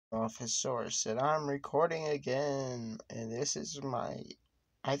Office source, and I'm recording again, and this is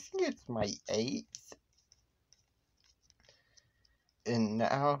I think it's my 8th, and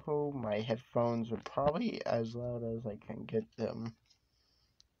now my headphones are probably as loud as I can get them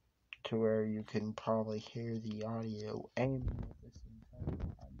to where you can probably hear the audio and at the same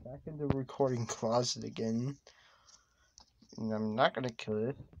time. I'm back in the recording closet again, and I'm not gonna kill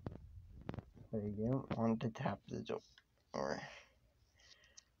it, but I don't want to tap the door, or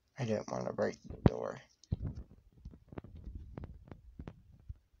I don't want to break the door.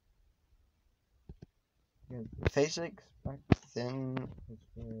 The physics back then was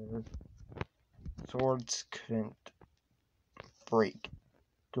where swords couldn't break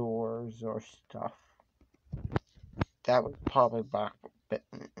doors or stuff. That was probably back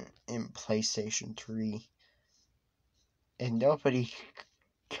in PlayStation 3. And nobody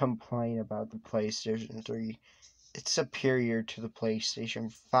complained about the PlayStation 3. It's superior to the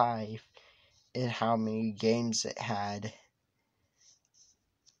PlayStation 5 in how many games it had.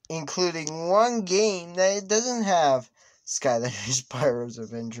 Including one game that it doesn't have. Skylanders Spyro's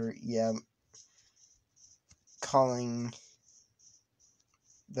Adventure. Yeah. Calling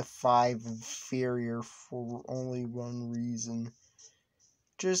the 5 inferior for only one reason.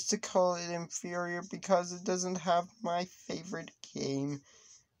 Just to call it inferior because it doesn't have my favorite game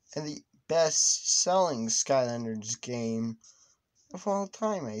and the best-selling Skylanders game of all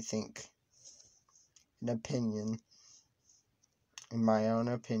time, I think. In my own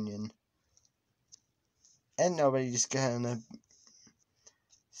opinion. And nobody's gonna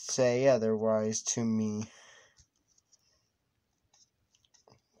say otherwise to me.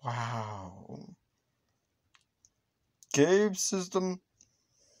 Wow. Game system.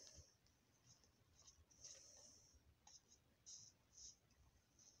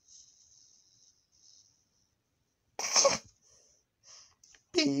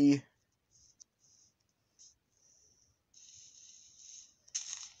 B.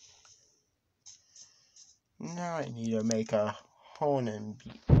 Now I need to make a Honen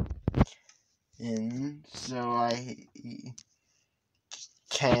in so I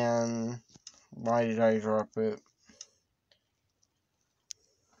can. Why did I drop it?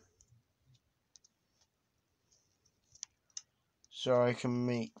 So I can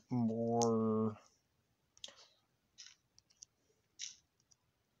make more.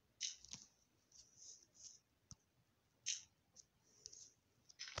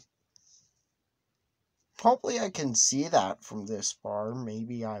 Hopefully I can see that from this bar.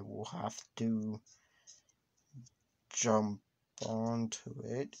 Maybe I will have to jump onto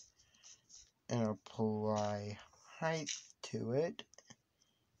it and apply height to it.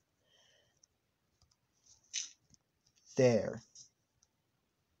 There.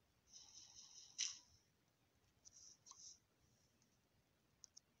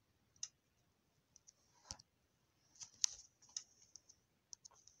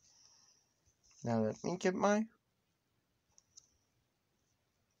 Now let me get my...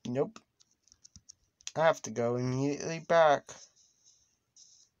 Nope. I have to go immediately back.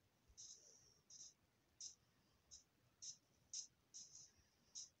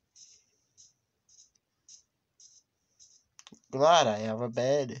 Glad I have a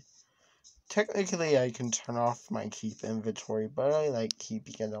bed. Technically, I can turn off my keep inventory, but I like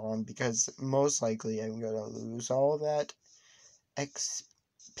keeping it on because most likely I'm going to lose all that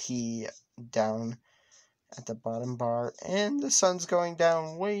XP down at the bottom bar, and the sun's going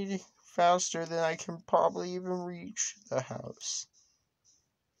down way faster than I can probably even reach the house.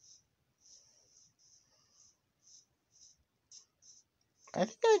 I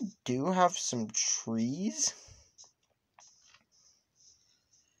think I do have some trees.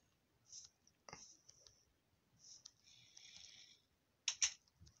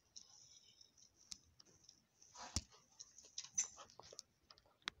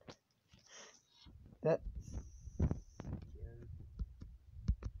 That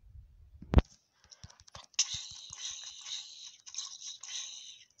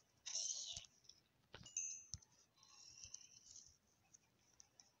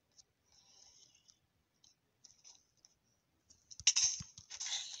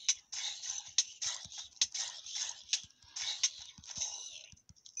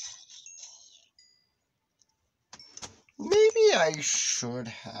maybe I should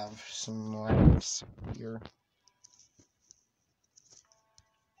have some lamps here.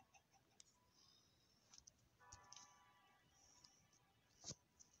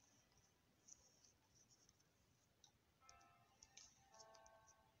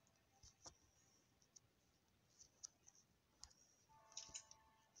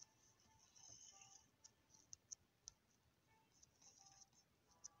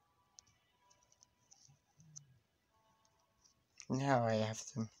 Now I have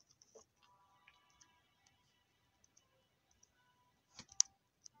to...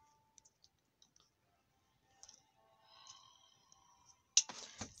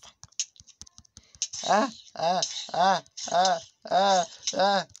 Ah, ah, ah, ah, ah,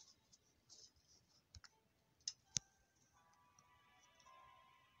 ah.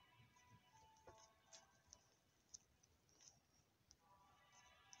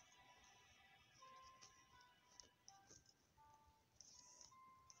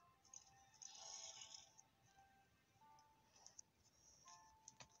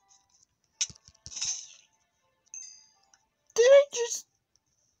 Did I just...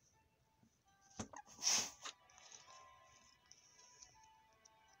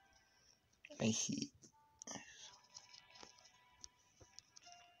 I hate...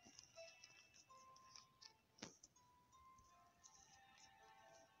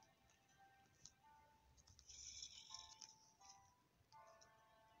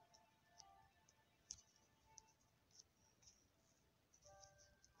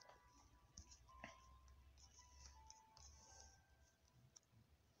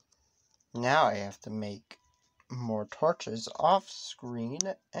 Now I have to make more torches off screen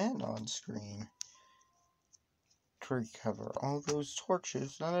and on screen to recover all those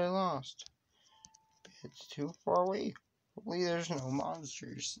torches that I lost. It's too far away. Hopefully there's no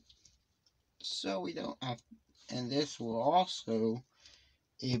monsters. So we don't have... And this will also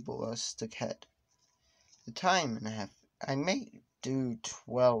enable us to cut the time in half. I may do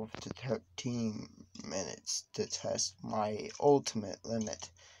 12 to 13 minutes to test my ultimate limit,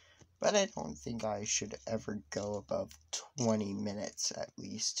 but I don't think I should ever go above 20 minutes at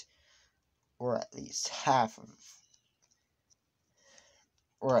least, or at least half of,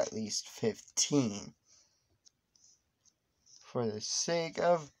 or at least 15, for the sake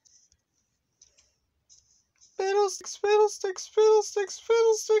of fiddlesticks, fiddlesticks, fiddlesticks,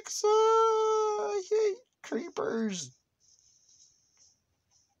 fiddlesticks. I hate creepers.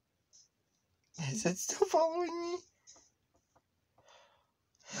 Is it still following me?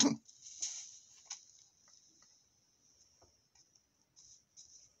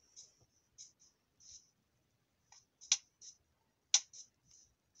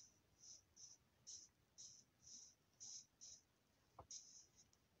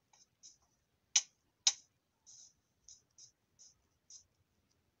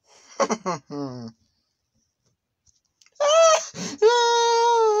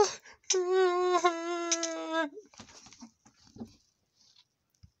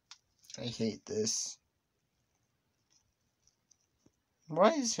 I hate this.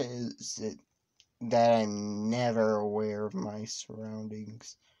 Why is it that I'm never aware of my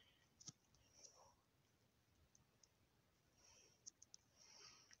surroundings?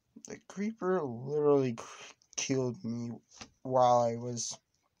 The creeper literally killed me while I was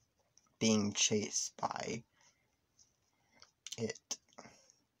being chased by it.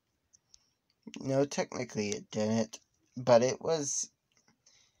 No, technically it didn't, but it was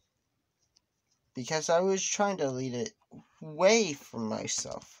because I was trying to lead it away from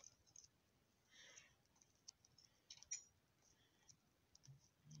myself.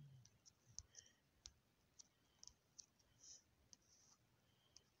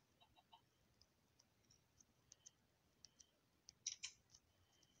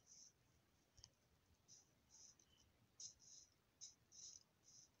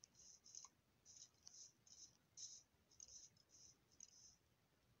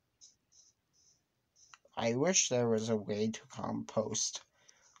 I wish there was a way to compost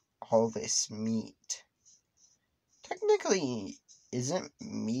all this meat. Technically, isn't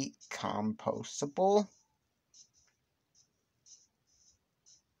meat compostable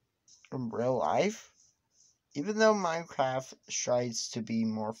in real life? Even though Minecraft strives to be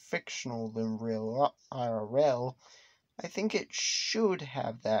more fictional than real IRL, I think it should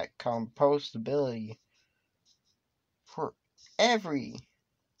have that compostability for every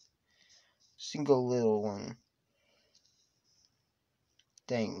single little one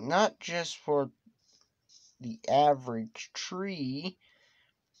thing, not just for the average tree,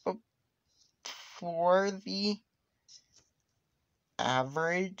 but for the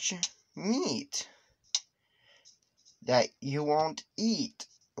average meat that you won't eat.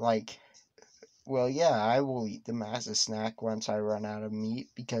 Like, well, yeah, I will eat them as a snack once I run out of meat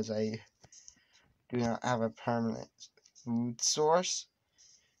because I do not have a permanent food source.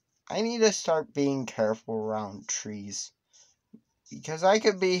 I need to start being careful around trees because I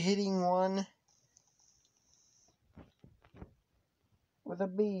could be hitting one with a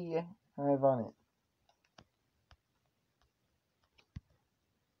bee hive on it.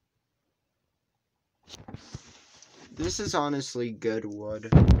 This is honestly good wood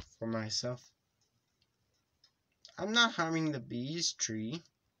for myself. I'm not harming the bees tree.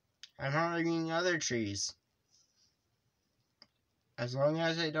 I'm harming other trees. As long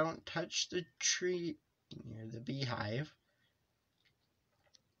as I don't touch the tree near the beehive.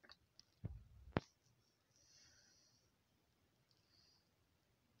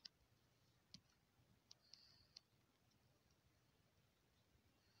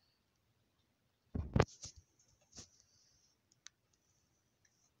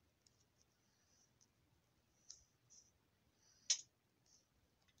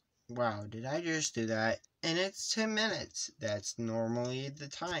 Wow, did I just do that? And it's 10 minutes. That's normally the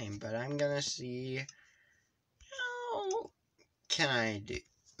time, but I'm gonna see how can I do.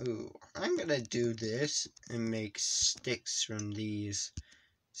 Ooh, I'm gonna do this and make sticks from these,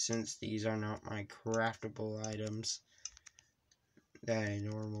 since these are not my craftable items that I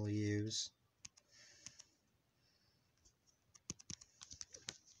normally use.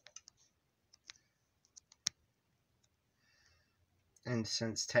 And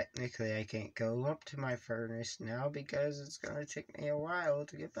since technically I can't go up to my furnace now because it's gonna take me a while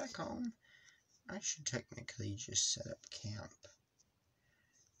to get back home, I should technically just set up camp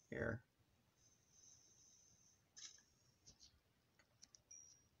here.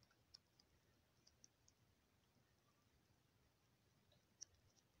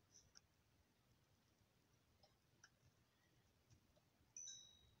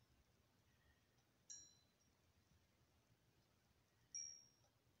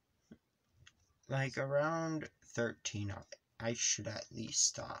 Like around 13 I should at least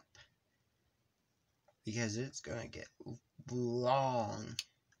stop. Because it's gonna get long.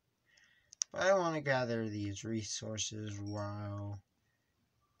 But I want to gather these resources while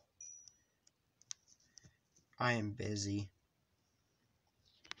I am busy.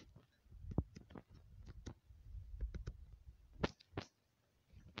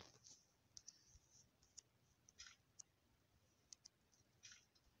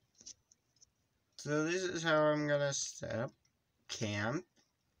 So this is how I'm gonna set up camp.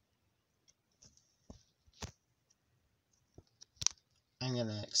 I'm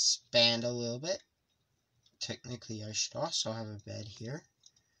gonna expand a little bit. Technically, I should also have a bed here.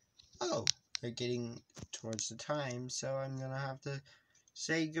 Oh, they're getting towards the time, so I'm gonna have to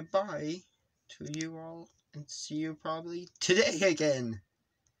say goodbye to you all and see you probably today again.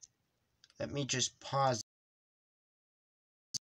 Let me just pause.